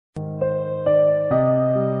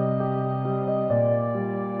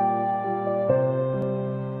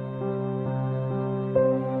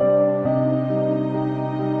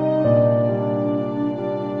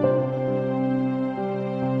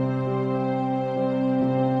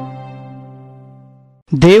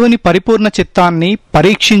దేవుని పరిపూర్ణ చిత్తాన్ని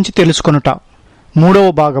పరీక్షించి తెలుసుకొనుట మూడవ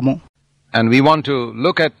భాగము. And we want to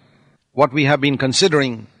look at what we have been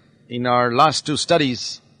considering in our last two studies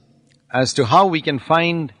as to how we can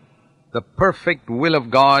find the perfect will of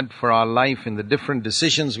God for our life in the different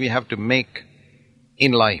decisions we have to make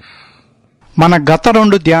in life. మన గత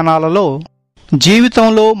రెండు ధ్యానాలలో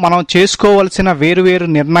జీవితంలో మనం చేసుకోవలసిన వేరువేరు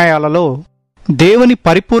నిర్ణయాలలో దేవుని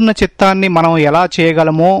పరిపూర్ణ చిత్తాన్ని మనం ఎలా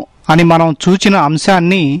చేయగలమో అని మనం చూచిన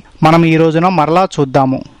అంశాన్ని మనం ఈ రోజున మరలా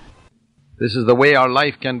చూద్దాము. This is the way our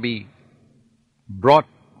life can be brought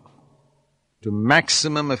to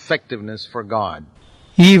maximum effectiveness for God.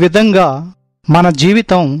 ఈ విధంగా మన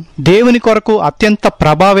జీవితం దేవుని కొరకు అత్యంత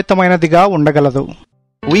ప్రభావితమైనదిగా ఉండగలదు.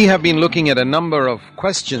 We have been looking at a number of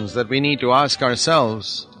questions that we need to ask ourselves,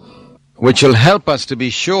 which will help us to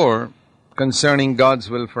be sure concerning God's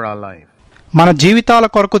will for our life. మన జీవితాల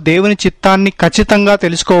కొరకు దేవుని చిత్తాన్ని ఖచ్చితంగా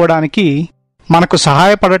తెలుసుకోవడానికి మనకు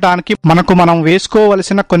సహాయపడటానికి మనం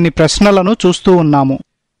వేసుకోవలసిన కొన్ని ప్రశ్నలను చూస్తూ ఉన్నాము.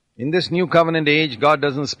 In this new covenant age, God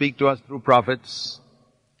doesn't speak to us through prophets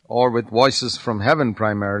or with voices from heaven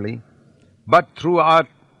primarily, but through our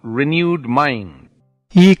renewed mind.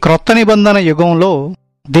 ఈ క్రొత్త నిబంధన యుగంలో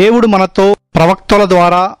దేవుడు మనతో ప్రవక్తల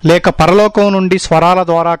ద్వారా లేక పరలోకం నుండి స్వరాల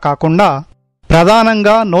ద్వారా కాకుండా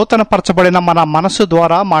ప్రధానంగా నూతనపరచబడిన మన మనసు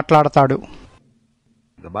ద్వారా మాట్లాడతాడు.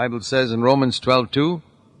 The Bible says in Romans 12:2,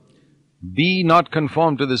 "Be not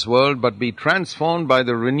conformed to this world, but be transformed by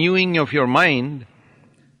the renewing of your mind,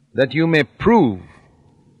 that you may prove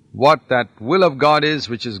what that will of God is,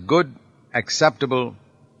 which is good, acceptable,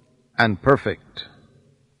 and perfect."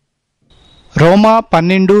 రోమా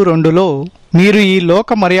 12:2లో మీరు ఈ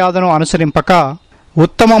లోక మర్యాదను అనుసరింపక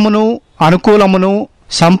ఉత్తమమును అనుకూలమును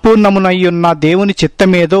సంపూర్ణమునయ్యున్న దేవుని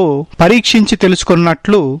చిత్తమేదో పరీక్షించి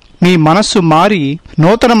తెలుసుకున్నట్లు మీ మనస్సు మారి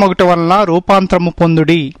నూతన మగుట వలన రూపాంతరము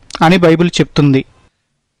పొందుడి అని బైబిల్ చెప్తుంది.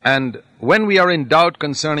 And when we are in doubt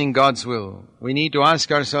concerning God's will, we need to ask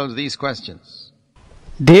ourselves these questions.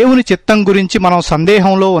 దేవుని చిత్తం గురించి మనం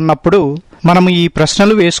సందేహంలో ఉన్నప్పుడు మనం ఈ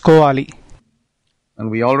ప్రశ్నలు వేసుకోవాలి. And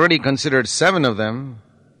we already considered 7 of them.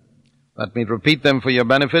 Let me repeat them for your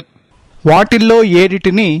benefit. వాటిల్లో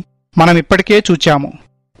 7టిని మనం ఇప్పటికే చూచాము.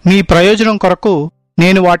 మీ ప్రయోజనం కొరకు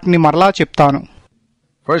నేను వాటిని మరలా చెప్తాను.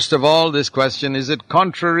 First of all, this question, is it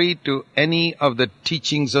contrary to any of the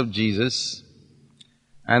teachings of Jesus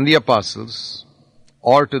and the apostles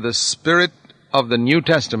or to the spirit of the New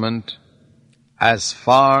Testament as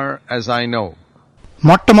far as I know?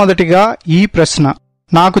 మొట్టమొదటిగా ఈ ప్రశ్న,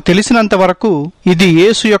 నాకు తెలిసినంత వరకు ఇది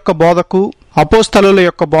యేసు యొక్క బోధకు అపోస్తలుల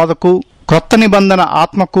యొక్క బోధకు క్రొత్త నిబంధన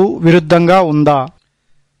ఆత్మకు విరుద్ధంగా ఉందా?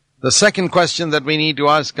 The second question that we need to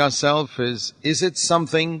ask ourselves is it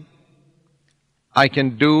something I can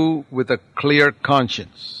do with a clear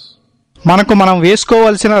conscience? మనం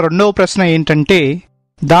వేసుకోవాల్సిన రెండవ ప్రశ్న ఏంటంటే,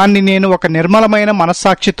 దాన్ని నేను ఒక నిర్మలమైన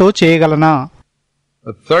మనస్సాక్షితో చేయగలనా?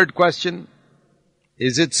 The third question,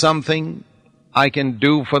 is it something I can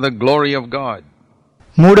do for the glory of God?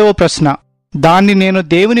 మూడవ ప్రశ్న, దాన్ని నేను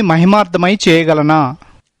దేవుని మహిమార్థమై చేయగలనా?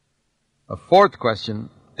 A fourth question,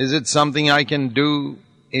 is it something I can do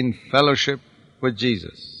in fellowship with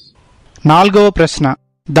Jesus? నాలుగవ ప్రశ్న,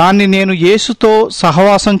 దాన్ని నేను యేసుతో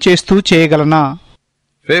సహవాసం చేస్తూ చేయగలనా?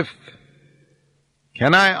 Fifth,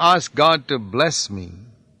 can I ask God to bless me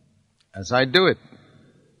as I do it?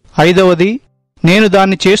 ఐదవది, నేను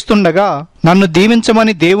దాన్ని చేస్తుండగా నన్ను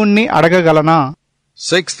దీవించమని దేవుణ్ణి అడగగలనా?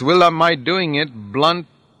 Sixth, will my doing it blunt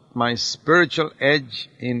my spiritual edge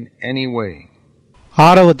in any way?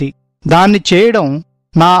 ఆరవది, దాన్ని చేయడం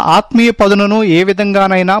నా ఆత్మీయ పదునును ఏ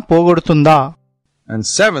విధంగానైనా పోగొడుతుందా? And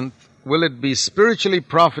seventh, will it be spiritually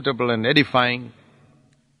profitable and edifying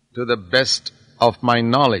to the best of my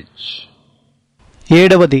knowledge?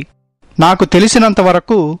 ఏడవది, నాకు తెలిసినంత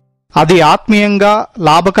వరకు అది ఆత్మీయంగా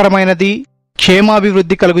లాభకరమైనది,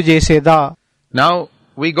 క్షేమాభివృద్ధి కలుగజేసేదా? Now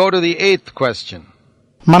we go to the 8th question.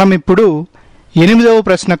 మనమిప్పుడు 8వ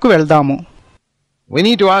ప్రశ్నకు వెళ్దాము. We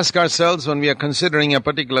need to ask ourselves, when we are considering a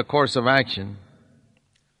particular course of action,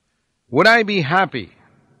 would I be happy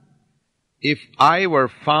if I were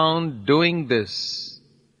found doing this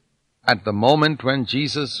at the moment when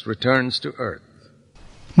Jesus returns to earth?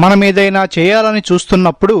 మనం ఏదైనా చేయాలని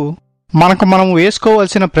చూస్తున్నప్పుడు మనం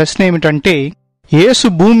వేసుకోవాల్సిన ప్రశ్న ఏమిటంటే, యేసు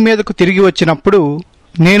భూమి మీదకు తిరిగి వచ్చినప్పుడు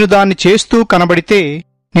నేను దాన్ని చేస్తూ కనబడితే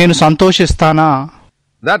నేను సంతోషిస్తానా?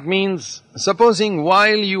 That means, supposing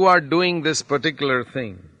while you are doing this particular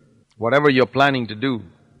thing, whatever you're planning to do,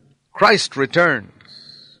 Christ returns.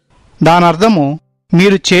 దాని అర్థము,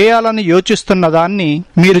 మీరు చేయాలని యోచిస్తున్న దాన్ని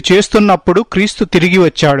మీరు చేస్తున్నప్పుడు క్రీస్తు తిరిగి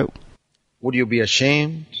వచ్చాడు. Would you be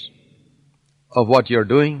ashamed of what you're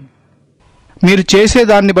doing? మీరు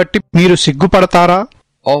చేసేదాన్ని బట్టి మీరు సిగ్గుపడతారా?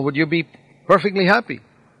 Or would you be perfectly happy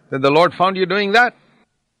that the Lord found you doing that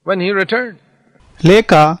when He returned?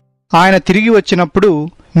 లేక ఆయన తిరిగి వచ్చినప్పుడు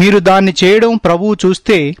మీరు దాన్ని చేయడం ప్రభువు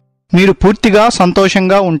చూస్తే మీరు పూర్తిగా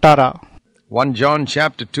సంతోషంగా ఉంటారా? 1 John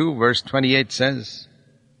chapter 2 verse 28 says,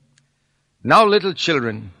 Now little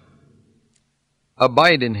children,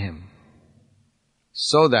 abide in Him,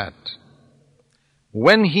 so that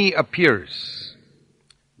when He appears,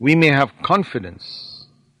 we may have confidence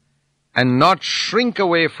and not shrink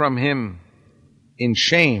away from Him in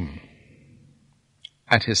shame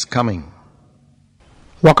at His coming.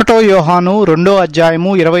 1 యోహాను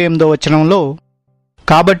 2:28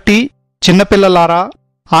 కాబట్టి చిన్నపిల్లలారా,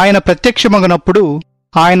 ఆయన ప్రత్యక్షమగునప్పుడు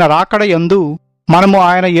ఆయన రాకడ యందు మనము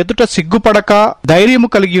ఆయన ఎదుట సిగ్గుపడక ధైర్యము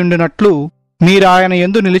కలిగియుండునట్లు మీరు ఆయన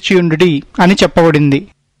యందు నిలిచియుండుడి అని చెప్పబడింది.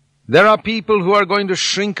 There are people who are going to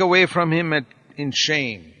shrink away from Him in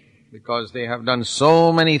shame because they have done so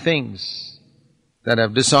many things that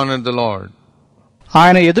have dishonored the Lord.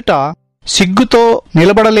 ఆయన ఎదుట సిగ్గుతో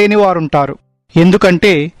నిలబడలేని వారుంటారు,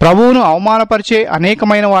 ఎందుకంటే ప్రభువును అవమానపరిచే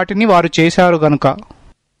అనేకమైన వాటిని వారు చేశారు గనుక.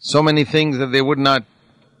 So many things that they would not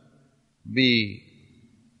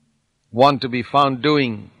want to be found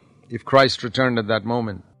doing if Christ returned at that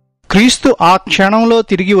moment. క్రీస్తు ఆ క్షణంలో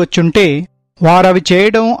తిరిగి వచ్చుంటే వారవి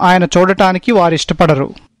చేయడం ఆయన చూడటానికి వారిష్టపడరు.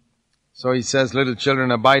 So He says, little children,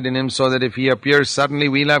 abide in Him, so that if He appears suddenly,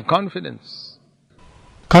 we'll have confidence.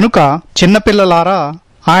 కనుక చిన్నపిల్లలారా,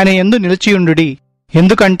 ఆయన యందు నిలిచియుండుడి,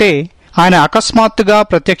 ఎందుకంటే ఆయన అకస్మాత్తుగా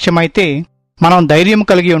ప్రత్యక్షమైతే మనం ధైర్యం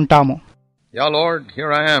కలిగి ఉంటాము. Yeah, Lord,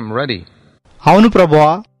 here I am, ready. అవును ప్రభువా,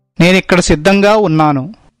 నేనిక్కడ సిద్ధంగా ఉన్నాను.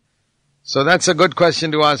 So that's a good question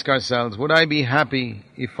to ask ourselves. Would I be happy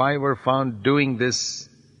if I were found doing this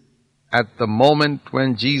at the moment when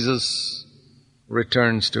Jesus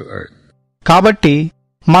returns to earth? కాబట్టి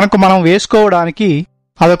మనకు మనం వేసుకోవడానికి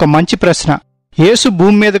అదొక మంచి ప్రశ్న. యేసు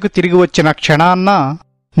భూమి మీదకు తిరిగి వచ్చిన క్షణాన్న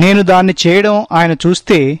నేను దాన్ని చేయడం ఆయన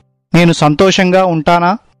చూస్తే నేను సంతోషంగా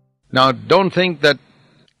ఉంటానా? Now don't think that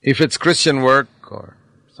if it's Christian work or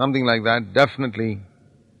something like that, definitely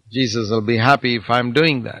Jesus will be happy if I'm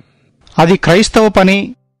doing that. అది క్రైస్తవ పని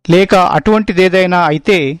లేక అటువంటిదేదైనా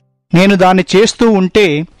అయితే నేను దాన్ని చేస్తూ ఉంటే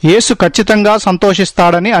యేసు ఖచ్చితంగా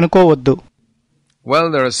సంతోషిస్తాడని అనుకోవద్దు. Well,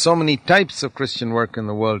 there are so many types of Christian work in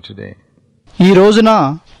the world today. ఈ రోజున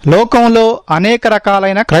లోకంలో అనేక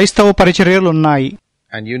రకాలైన క్రైస్తవ పరిచర్యలున్నాయి.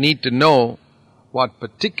 And you need to know what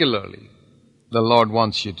particularly the Lord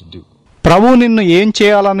wants you to do. ప్రభువు నిన్ను ఏం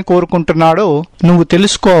చేయాలని కోరుకుంటున్నాడో నువ్వు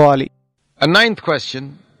తెలుసుకోవాలి. A ninth question,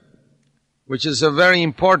 which is a very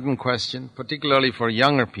important question, particularly for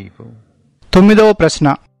younger people. 9వ ప్రశ్న,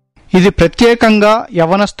 ఇది ప్రత్యేకంగా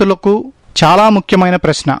యవనస్తులకు చాలా ముఖ్యమైన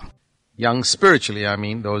ప్రశ్న. Young spiritually, I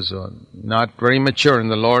mean, those who are not very mature in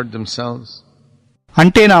the Lord themselves.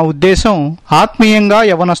 అంటే నా ఉద్దేశం ఆత్మీయంగా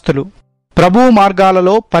యవనస్తులు, ప్రభువు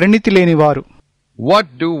మార్గాలలో పరిణితి లేనివారు. What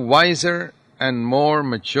do wiser and more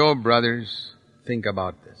mature brothers think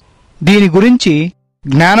about this? దీని గురించి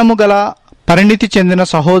జ్ఞానము గల పరిణితి చెందిన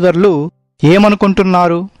సహోదరులు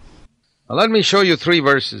ఏమనుకుంటున్నారు? Let me show you 3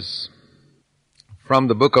 verses from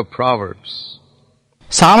the book of Proverbs.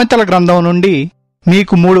 సామెతల గ్రంథం నుండి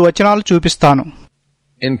మీకు 3 వచనాలు చూపిస్తాను.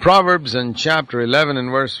 In Proverbs in chapter 11 and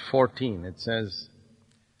verse 14, it says,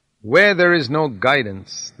 Where there is no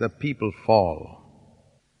guidance, the people fall,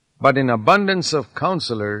 but in abundance of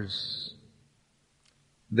counselors,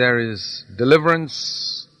 there is deliverance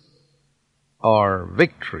or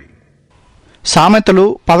victory. సామెతలు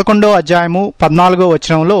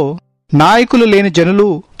 11:14 నాయకులు లేని జనులు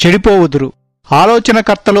చెడిపోవుదురు,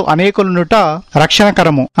 ఆలోచనకర్తలు అనేకులునుట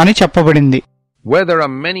రక్షణకరము అని చెప్పబడింది. Where there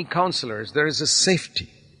are many counselors, there is a safety.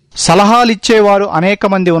 సలహాలిచ్చేవారు అనేక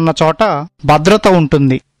మంది ఉన్న చోట భద్రత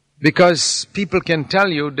ఉంటుంది. Because people can tell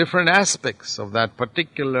you different aspects of that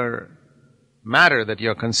particular matter that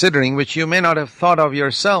you're considering, which you may not have thought of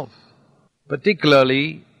yourself, particularly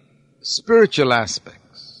spiritual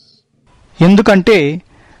aspects. ఎందుకంటే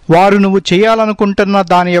వారు నువ్వు చేయాలనుకుంటున్న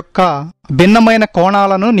దాని యొక్క భిన్నమైన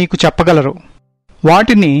కోణాలను నీకు చెప్పగలరు.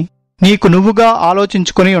 వాటిని నీకు నువ్వుగా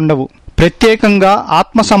ఆలోచించుకొని ఉండవు, ప్రత్యేకంగా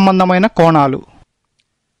ఆత్మ సంబంధమైన కోణాలు.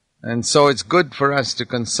 And so it's good for us to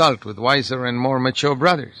consult with wiser and more mature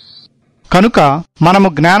brothers. కనుక మనము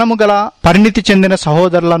జ్ఞానము గల పరిణితి చెందిన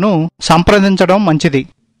సహోదరులను సంప్రదించడం మంచిది.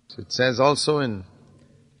 It says also in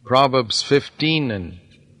Proverbs 15 and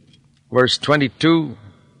verse 22,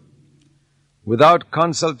 Without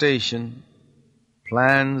consultation,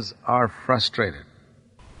 plans are frustrated.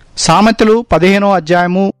 సామెతలు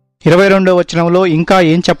 15:22 ఇంకా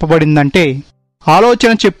ఏం చెప్పబడిందంటే,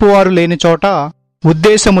 ఆలోచన చెప్పువారు లేని చోట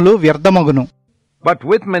ఉద్దేశములు వ్యర్థమగును. But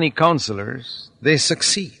with many counselors, they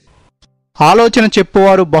succeed. ఆలోచన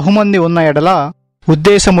చెప్పువారు బహుమంది ఉన్న ఎడల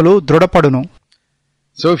ఉద్దేశములు దృఢపడును.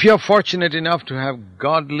 So if you are fortunate enough to have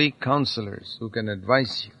godly counselors who can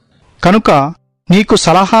advise you, కనుక నీకు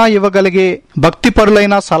సలహా ఇవ్వగలిగే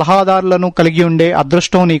భక్తిపరులైన సలహాదారులను కలిగి ఉండే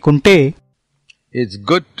అదృష్టం నీకుంటే, it's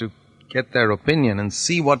good to get their opinion and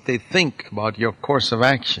see what they think about your course of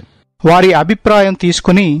action. వారి అభిప్రాయం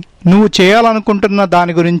తీసుకుని నువ్వు చేయాలనుకుంటున్న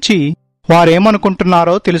దాని గురించి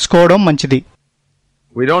వారేమనుకుంటున్నారో తెలుసుకోవడం మంచిది.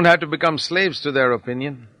 We don't have to become slaves to their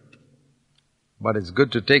opinion, but it's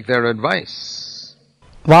good to take their advice.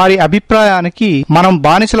 వారి అభిప్రాయానికి మనం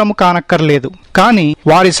బానిసలము కానక్కర్లేదు, కానీ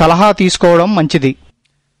వారి సలహా తీసుకోవడం మంచిది.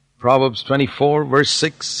 Proverbs 24 verse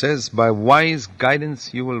 6 says, by wise guidance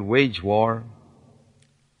you will wage war,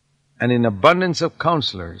 and in abundance of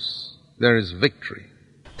counselors there is victory.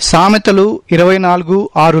 సామెతలు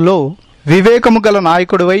 24:6లో వివేకము గల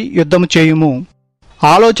నాయకుడివై యుద్ధము చేయుము,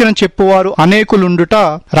 ఆలోచన చెప్పువారు అనేకులుండుట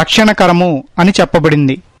రక్షణకరము అని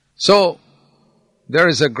చెప్పబడింది. So there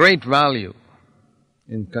is a great value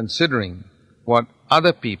in considering what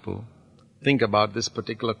other people think about this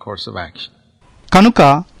particular course of action. కనుక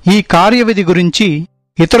ఈ కార్యవిధి గురించి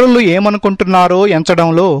ఇతరులు ఏమనుకుంటున్నారో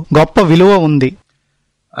ఎంచడంలో గొప్ప విలువ ఉంది.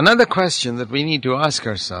 Another question that we need to ask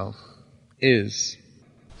ourselves is,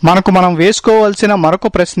 మనకు మనం వేసుకోవాల్సిన మరొక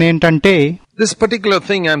ప్రశ్న ఏంటంటే, this particular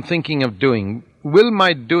thing I'm thinking of doing, will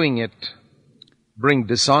my doing it bring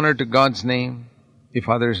dishonor to God's name if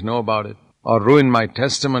others know about it, or ruin my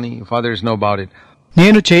testimony if others know about it?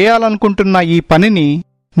 నేను చేయాలనుకుంటున్న ఈ పనిని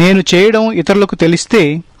నేను చేయడం ఇతరులకు తెలిస్తే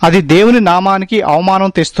అది దేవుని నామానికి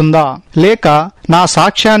అవమానం తెస్తుందా, లేక నా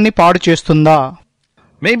సాక్ష్యాన్ని పాడు చేస్తుందా?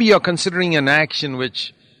 Maybe you're considering an action which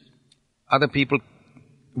other people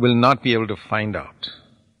will not be able to find out.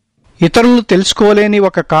 ఇతరులు తెలుసుకోలేని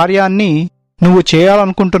ఒక కార్యాన్ని నువ్వు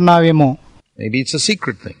చేయాలనుకుంటున్నావేమో. Maybe it's a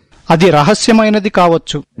secret thing. అది రహస్యమైనది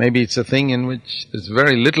కావచ్చు. Maybe it's a thing in which there's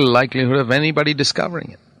very little likelihood of anybody discovering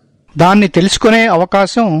it. దాన్ని తెలుసుకునే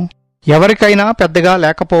అవకాశం ఎవరికైనా పెద్దగా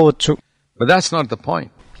లేకపోవచ్చు. But that's not the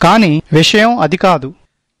point. కానీ విషయం అది కాదు.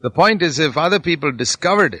 The point is, if other people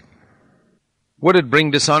discovered it, would it bring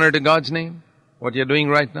dishonor to God's name? What you're doing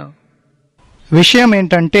right now? విషయం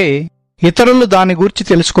ఏంటంటే, ఇతరులు దాని గురించి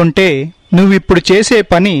తెలుసుకుంటే నువ్విప్పుడు చేసే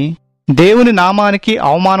పని దేవుని నామానికి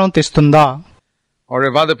అవమానం తెస్తుందా? Or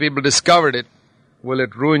if other people discovered it, will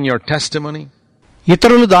it ruin your testimony?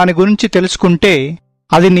 ఇతరులు దాని గురించి తెలుసుకుంటే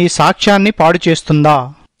అది నీ సాక్ష్యాన్ని పాడు చేస్తుందా?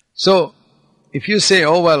 So, if you say,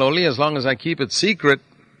 oh well, only as long as I keep it secret,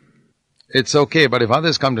 it's okay, but if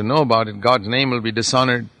others come to know about it, God's name will be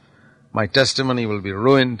dishonored, my testimony will be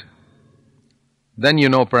ruined, then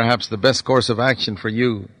you know perhaps the best course of action for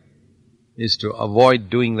you is to avoid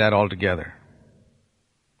doing that altogether.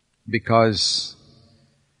 Because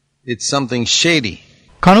it's something shady.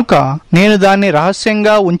 కనుక నేను దాన్ని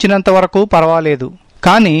రహస్యంగా ఉంచినంత వరకు పర్వాలేదు,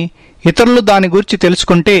 కానీ ఇతరులు దాని గురించి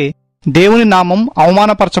తెలుసుకుంటే దేవుని నామం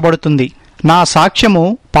అవమానపరచబడుతుంది, నా సాక్ష్యము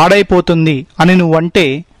పాడైపోతుంది అని నువ్వంటే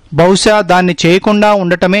బహుశా దాన్ని చేయకుండా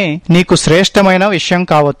ఉండటమే నీకు శ్రేష్టమైన విషయం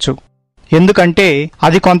కావచ్చు. ఎందుకంటే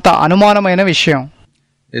అది కొంత అనుమానమైన విషయం.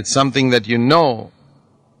 It's something that you know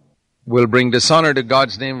will bring dishonor to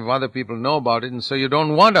God's name if other people know about it, and so you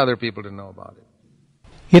don't want other people to know about it.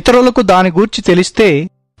 ఇతరులకు దాని గూర్చి తెలిస్తే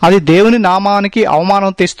అది దేవుని నామానికి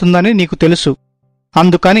అవమానం తెస్తుందని నీకు తెలుసు,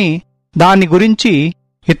 అందుకని దాని గురించి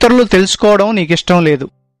ఇతరులు తెలుసుకోవడం నీకిష్టం లేదు.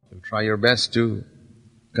 Try your best to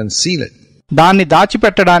conceal it. దాన్ని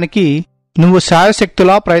దాచిపెట్టడానికి నువ్వు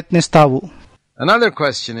శాయశక్తులా ప్రయత్నిస్తావు. Another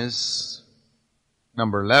question is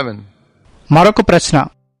number 11. మరొక ప్రశ్న,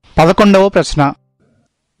 11వ ప్రశ్న.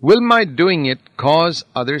 Will my doing it cause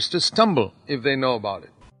others to stumble if they know about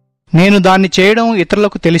it? నేను దాన్ని చేయడం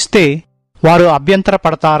ఇతరులకు తెలిస్తే వారు అభ్యంతర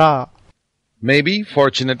పడతారా? Maybe,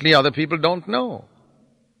 fortunately, other people don't know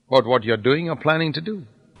about what you're doing or planning to do.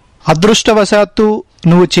 అదృష్టవశాత్తు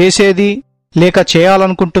నువ్వు చేసేది లేక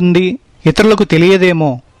చేయాలనుకుంటుంది ఇతరులకు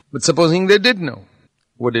తెలియదేమో. But supposing they did know,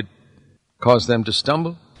 would it cause them to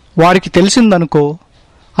stumble? వారికి తెలిసిందనుకో,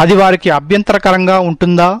 అది వారికి అభ్యంతరకరంగా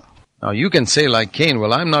ఉంటుందా? Now you can say like Cain,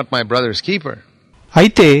 well, I'm not my brother's keeper.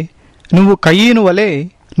 అయితే నువ్వు కయీను వలె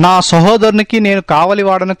నా సహోదరునికి నేను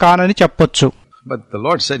కావలివాడను కానని చెప్పొచ్చు. But the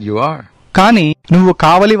Lord said you are. కాని నువ్వు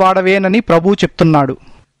కావలివాడవేనని ప్రభువు చెప్తున్నాడు.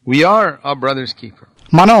 We are our brother's keeper.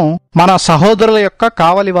 మనం మన సహోదరుల యొక్క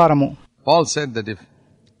కావలివారము. Paul said that if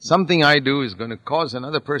something I do is going to cause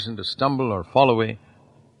another person to stumble or fall away,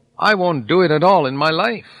 I won't do it at all in my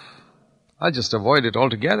life. I'll just avoid it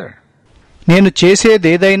altogether. నేను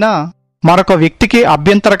చేసేదేదైనా మరొక వ్యక్తికి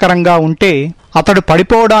అభ్యంతరకరంగా ఉంటే, అతడు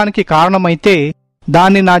పడిపోవడానికి కారణమైతే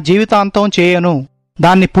దాన్ని నా జీవితాంతం చేయను,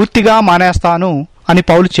 దాన్ని పూర్తిగా మానేస్తాను అని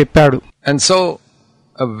పౌలు చెప్పాడు. And so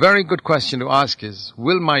a very good question to ask is,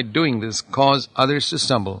 will my doing this cause others to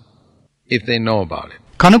stumble if they know about it?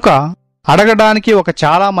 కనుక అడగడానికి ఒక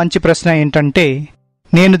చాలా మంచి ప్రశ్న ఏంటంటే,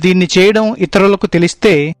 నేను దీన్ని చేయడం ఇతరులకు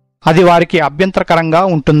తెలిస్తే అది వారికి అభ్యంతరకరంగా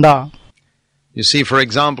ఉంటుందా? You see, for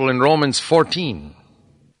example, in Romans 14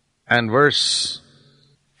 and verse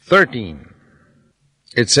 13,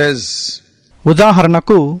 it says,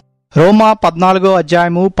 ఉదాహరణకు రోమా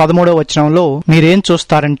 14:13 మీరేం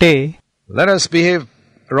చూస్తారంటే, let us behave,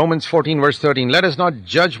 Romans 14 verse 13, let us not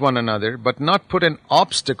judge one another, but not put an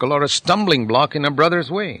obstacle or a stumbling block in a brother's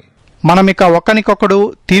way. మనమిక ఒకనికొకడు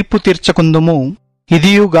తీర్పు తీర్చకుందుము,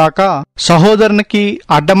 ఇదియుగాక సహోదరునికి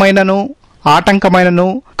అడ్డమైనను ఆటంకమైనను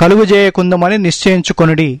కలుగుజేయకుందుమని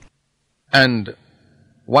నిశ్చయించుకొనుడి. And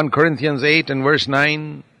 1 Corinthians 8 and verse 9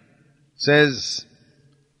 says,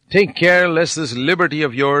 take care lest this liberty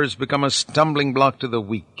of yours become a stumbling block to the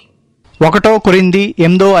weak. 1 కొరింథీ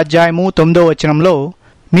 8:9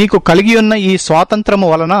 మీకు కలిగియున్న ఈ స్వాతంత్రము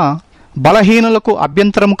వలన బలహీనులకు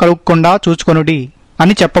అభ్యంతరము కలుగకుండా చూచుకొనుడి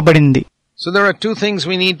అని చెప్పబడింది. So there are two things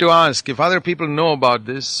we need to ask. If other people know about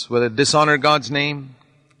this, will it dishonor God's name?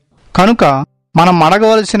 కనుక మనం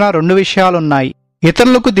అడగవలసిన 2 విషయాలున్నాయి.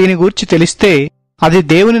 ఇతరులకు దీని గూర్చి తెలిస్తే అది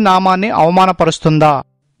దేవుని నామాన్ని అవమానపరుస్తుందా?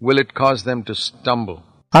 Will it cause them to stumble?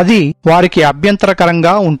 అది వారికి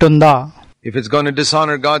అభ్యంతరకరంగా ఉంటుందా? If it's going to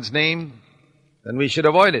dishonor God's name, then we should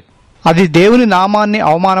avoid it. అది దేవుని నామాన్ని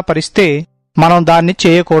అవమానపరిస్తే మనం దాన్ని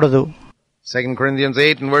చేయకూడదు. 2 Corinthians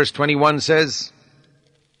 8 and verse 21 says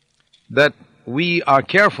that we are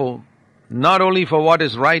careful not only for what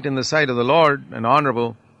is right in the sight of the Lord and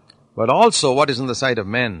honorable, but also what is in the sight of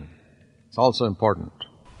men. It's also important.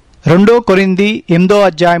 2 కొరింథీ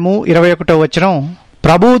 8:21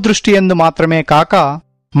 ప్రభువు దృష్టి యందు మాత్రమే కాక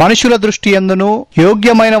మనుషుల దృష్టి యందును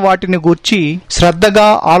యోగ్యమైన వాటిని గూర్చి శ్రద్ధగా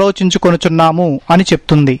ఆలోచించుకొనుచున్నాము అని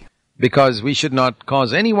చెప్తుంది. Because we should not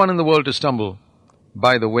cause anyone in the world to stumble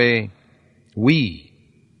by the way we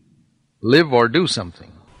live or do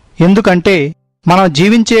something. ఎందుకంటే మనం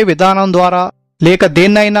జీవించే విధానం ద్వారా లేక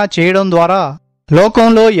దేన్నైనా చేయడం ద్వారా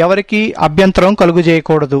లోకంలో ఎవరికీ అభ్యంతరం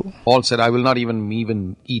కలుగజేయకూడదు. Paul said, I will not even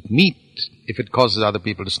eat meat if it causes other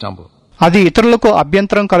people to stumble. అది ఇతరులకు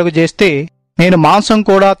అభ్యంతరం కలుగజేస్తే నేను మాంసం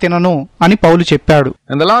కూడా తినను అని పౌలు చెప్పాడు.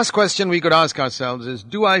 And the last question we could ask ourselves is,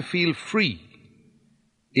 do I feel free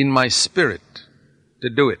in my spirit to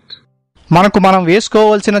do it? మనకు మనం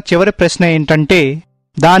వేసుకోవాల్సిన చివరి ప్రశ్న ఏంటంటే,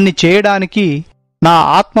 దాన్ని చేయడానికి నా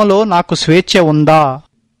ఆత్మలో నాకు స్వేచ్ఛ ఉందా?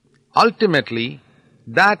 Ultimately,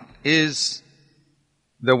 that is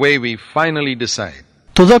the way we finally decide.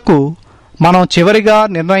 తుదకు మనం చివరిగా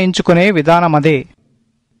నిర్ణయించుకునే విధానం అదే.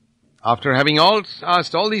 After having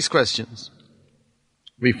asked all these questions,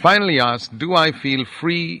 we finally ask, do I feel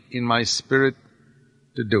free in my spirit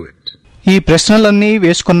to do it? ఈ ప్రశ్నలన్నీ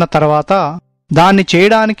వేసుకున్న తర్వాత దాన్ని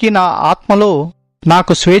చేయడానికి నా ఆత్మలో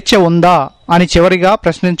నాకు స్వేచ్ఛ ఉందా అని చివరిగా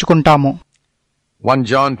ప్రశ్నించుకుంటాము. 1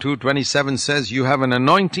 John 2:27 says, you have an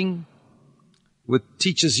anointing which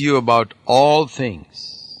teaches you about all things,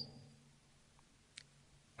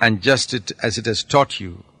 and just as it has taught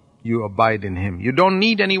you, you abide in him. You don't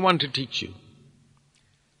need anyone to teach you.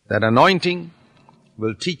 That anointing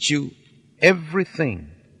will teach you everything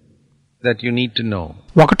that you need to know.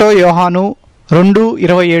 1 యోహాను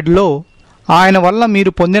 2:27 ఆయన వల్ల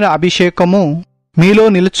మీరు పొందిన అభిషేకము మీలో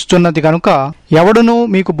నిలుచుచున్నది గనుక ఎవడునూ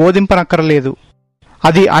మీకు బోధింపనక్కరలేదు,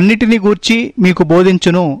 అది అన్నిటిని గూర్చి మీకు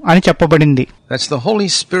బోధించును అని చెప్పబడింది. That's the Holy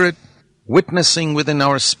Spirit witnessing within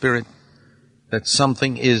our spirit that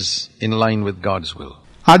something is in line with God's will.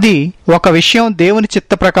 అది ఒక విషయం దేవుని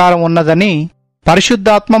చిత్త ప్రకారం ఉన్నదని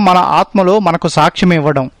పరిశుద్ధాత్మ మన ఆత్మలో మనకు సాక్ష్యం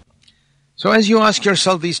ఇవ్వడం. So as you ask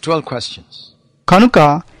yourself these 12 questions, కనుక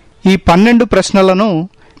ఈ 12 ప్రశ్నలను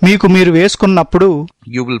మీకు మీరు వేసుకున్నప్పుడు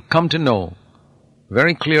you will come to know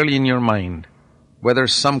very clearly in your mind whether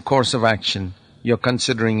some course of action you're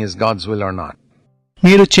considering is God's will or not.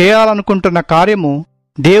 మీరు చేయాలనుకుంటున్న కార్యము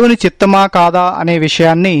దేవుని చిత్తమా కాదా అనే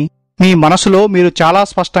విషయాన్ని మీ మనసులో మీరు చాలా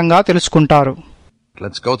స్పష్టంగా తెలుసుకుంటారు.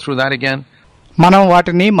 Let's go through that again. మనం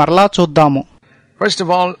వాటిని మరలా చూద్దాము. First of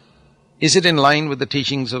all, is it in line with the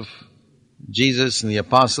teachings of Jesus and the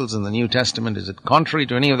apostles in the New Testament? Is it contrary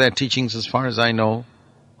to any of their teachings as far as I know?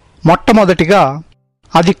 మొట్టమొదటిగా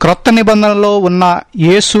అది క్రొత్త నిబంధనలో ఉన్న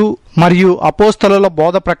యేసు మరియు అపోస్తలుల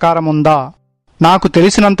బోధ ప్రకారం ఉందా? నాకు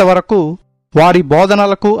తెలిసినంత వరకు వారి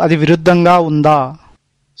బోధనలకు అది విరుద్ధంగా ఉందా?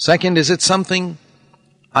 Second, is it something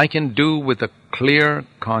I can do with a clear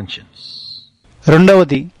conscience?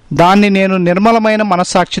 రెండవది, దాన్ని నేను నిర్మలమైన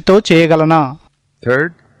మనస్సాక్షితో చేయగలనా?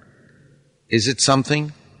 Third, is it something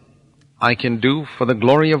I can do for the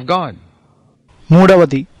glory of God?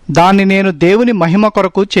 మూడవది, దాన్ని నేను దేవుని మహిమ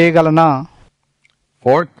కొరకు చేయగలనా?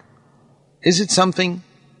 Fourth, is it something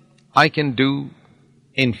I can do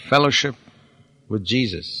in fellowship with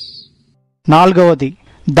Jesus? నాలుగవది,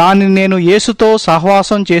 దాన్ని నేను యేసుతో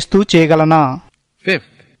సహవాసం చేస్తూ చేయగలనా?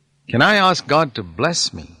 Fifth, can I ask God to bless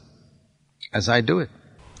me as I do it?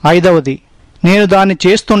 ఐదవది, నేను దాన్ని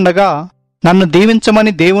చేస్తుండగా నన్ను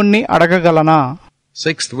దీవించమని దేవుణ్ణి అడగగలనా?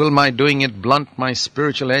 Sixth, will my doing it blunt my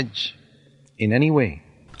spiritual edge in any way?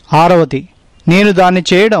 ఆరవది, నేను దాన్ని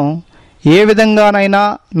చేయడం ఏ విధంగానైనా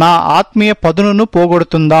నా ఆత్మీయ పదునును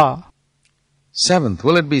పోగొడుతుందా? Seventh,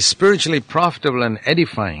 will it be spiritually profitable and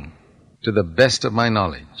edifying to the best of my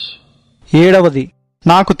knowledge? ఏడవది,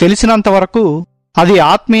 నాకు తెలిసినంత వరకు అది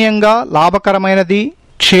ఆత్మీయంగా లాభకరమైనది,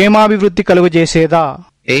 క్షేమాభివృద్ధి కలుగజేసేదా?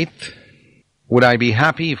 Eighth, would I be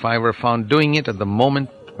happy if I were found doing it at the moment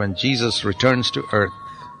when Jesus returns to earth?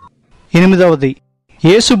 ఎనిమిదవది,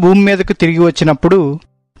 యేసు భూమి మీదకు తిరిగి వచ్చినప్పుడు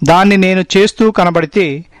దాన్ని నేను చేస్తూ కనబడితే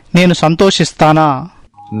నేను సంతోషిస్తానా?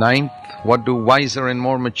 Ninth, what do wiser and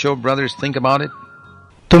more mature brothers think about it?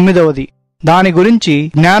 తొమ్మిదవది, దాని గురించి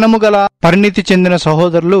జ్ఞానము గల పరిణితి చెందిన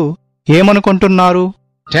సహోదరులు ఏమనుకుంటున్నారు?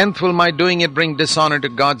 10th, will my doing it bring dishonor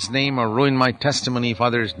to God's name or ruin my testimony if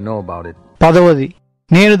others know about it? పదవది,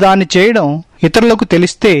 నేను దాన్ని చేయడం ఇతరులకు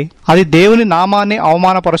తెలిస్తే అది దేవుని నామాన్ని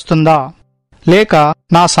అవమానపరుస్తుందా లేక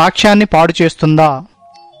నా సాక్ష్యాన్ని పాడు చేస్తుందా?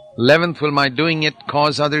 11th, will my doing it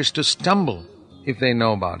cause others to stumble if they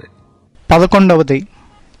know about it? 11వది,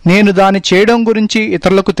 నేను దాన్ని చేయడం గురించి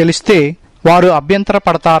ఇతరులకు తెలిస్తే వారు అభ్యంతర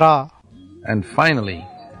పడతారా? And finally,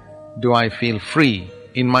 do I feel free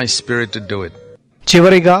in my spirit to do it?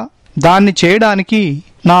 చివరిగా, దాన్ని చేయడానికి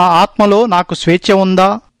నా ఆత్మలో నాకు స్వేచ్ఛ ఉందా?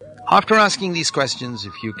 After asking these questions,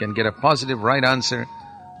 if you can get a positive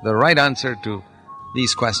the right answer to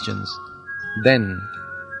these questions, then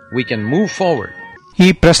we can move forward. ఈ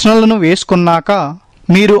ప్రశ్నలను వేసుకున్నాక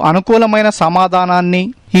మీరు అనుకూలమైన సమాధానాన్ని,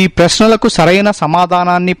 ఈ ప్రశ్నలకు సరైన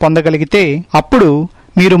సమాధానాన్ని పొందగలిగితే అప్పుడు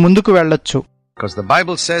మీరు ముందుకు వెళ్ళొచ్చు. Because the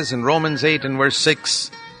Bible says in Romans 8 and verse 6,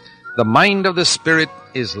 the mind of the Spirit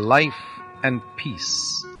is life and peace.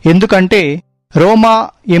 ఎందుకంటే రోమా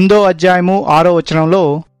 8:6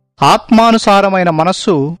 ఆత్మానుసారమైన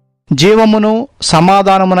మనస్సు జీవమును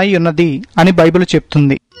సమాధానమునై ఉన్నది అని బైబిల్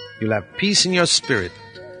చెప్తుంది. You'll have peace in your spirit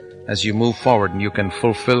as you move forward and you can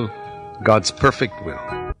fulfill God's perfect will.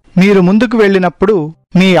 మీరు ముందుకు వెళ్ళినప్పుడు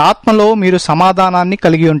మీ ఆత్మలో మీరు సమాధానాన్ని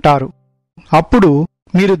కలిగి ఉంటారు. అప్పుడు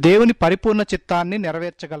మీరు దేవుని పరిపూర్ణ చిత్తాన్ని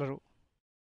నెరవేర్చగలరు.